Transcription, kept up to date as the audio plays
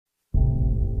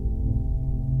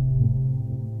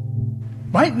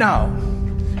Right now,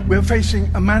 we're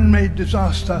facing a man-made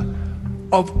disaster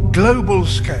of global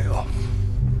scale.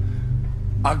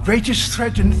 Our greatest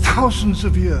threat in thousands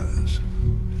of years,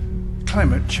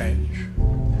 climate change.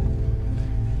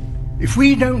 If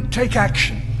we don't take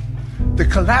action, the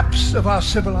collapse of our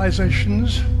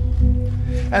civilizations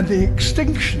and the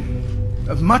extinction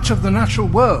of much of the natural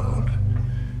world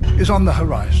is on the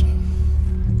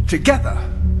horizon. Together,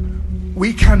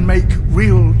 we can make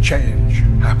real change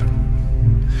happen.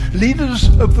 Leaders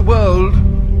of the world,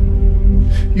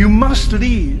 you must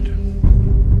lead.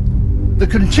 The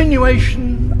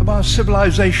continuation of our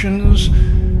civilizations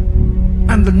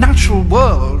and the natural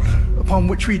world upon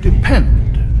which we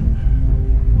depend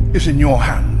is in your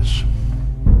hands.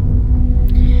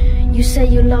 You say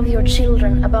you love your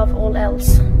children above all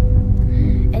else,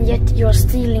 and yet you're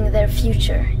stealing their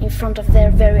future in front of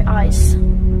their very eyes.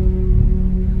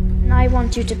 And I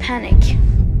want you to panic.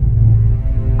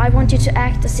 I want you to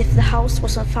act as if the house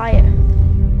was on fire.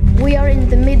 We are in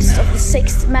the midst of the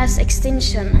 6th mass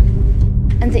extinction,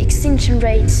 and the extinction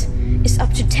rate is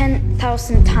up to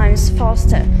 10,000 times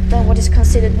faster than what is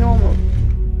considered normal,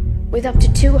 with up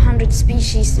to 200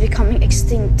 species becoming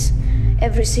extinct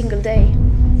every single day.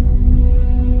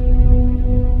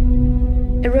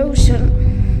 Erosion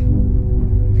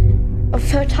of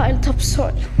fertile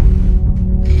topsoil,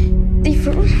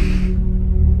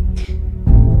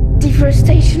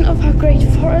 deforestation of our great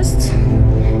forests,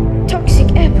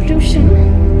 toxic air pollution,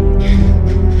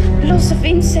 loss of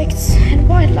insects and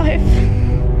wildlife,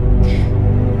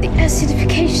 the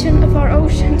acidification of our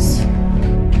oceans.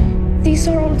 These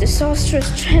are all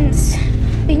disastrous trends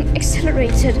being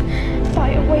accelerated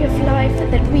by a way of life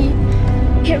that we,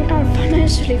 here in our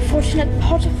financially fortunate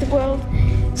part of the world,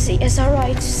 see as our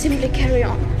right to simply carry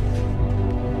on.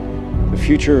 The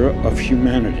future of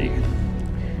humanity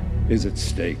is at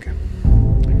stake.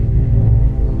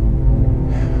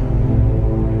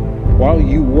 While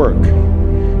you work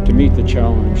to meet the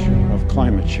challenge of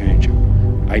climate change,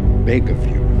 I beg of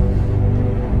you,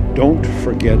 don't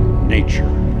forget nature.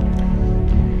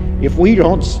 If we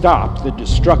don't stop the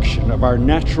destruction of our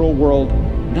natural world,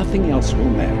 nothing else will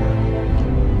matter.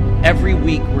 Every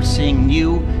week we're seeing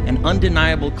new and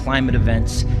undeniable climate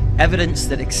events, evidence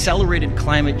that accelerated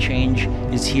climate change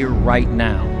is here right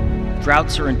now.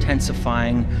 Droughts are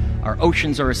intensifying, our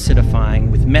oceans are acidifying,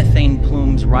 with methane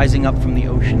plumes rising up from the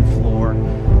ocean floor.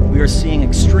 We are seeing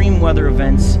extreme weather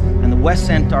events and the West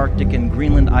Antarctic and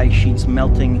Greenland ice sheets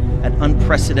melting at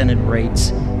unprecedented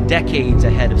rates, decades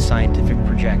ahead of scientific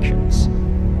projections.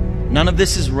 None of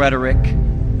this is rhetoric,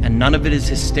 and none of it is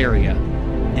hysteria.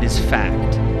 It is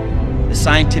fact. The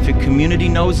scientific community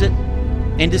knows it,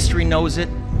 industry knows it,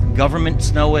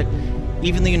 governments know it,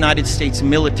 even the United States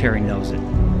military knows it.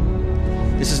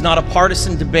 This is not a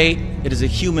partisan debate, it is a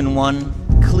human one.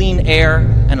 Clean air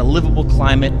and a livable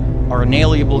climate are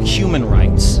inalienable human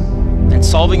rights. And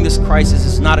solving this crisis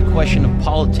is not a question of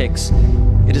politics,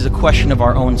 it is a question of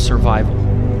our own survival.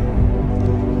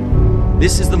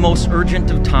 This is the most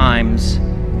urgent of times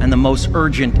and the most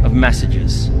urgent of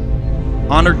messages.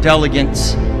 Honored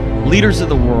delegates, leaders of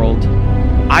the world,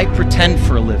 I pretend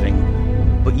for a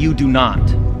living, but you do not.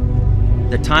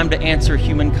 The time to answer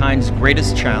humankind's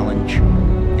greatest challenge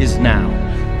is now.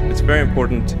 It's very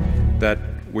important that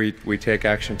we take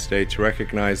action today to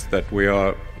recognize that we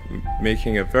are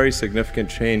making a very significant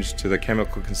change to the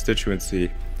chemical constituency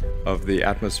of the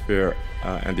atmosphere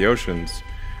and the oceans,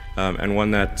 and one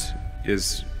that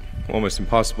is almost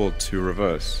impossible to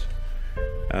reverse.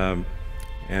 I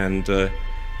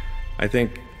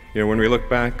think, when we look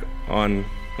back on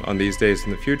these days in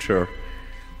the future,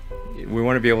 we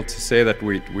want to be able to say that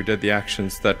we did the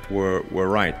actions that were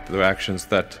right, the actions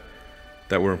that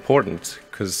were important,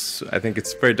 because I think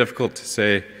it's very difficult to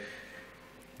say,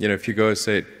 if you go,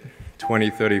 say, 20,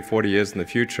 30, 40 years in the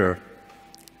future,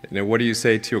 what do you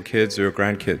say to your kids or your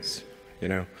grandkids?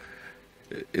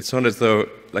 It's not as though,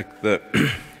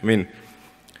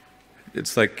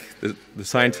 it's like the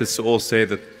scientists all say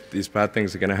that these bad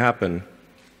things are going to happen.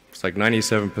 It's like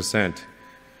 97%.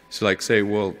 So say,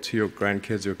 well, to your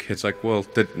grandkids or kids, well,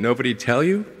 did nobody tell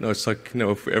you? No, it's like,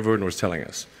 no, everyone was telling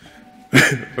us.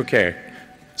 Okay,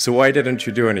 so why didn't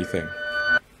you do anything?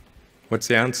 What's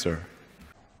the answer?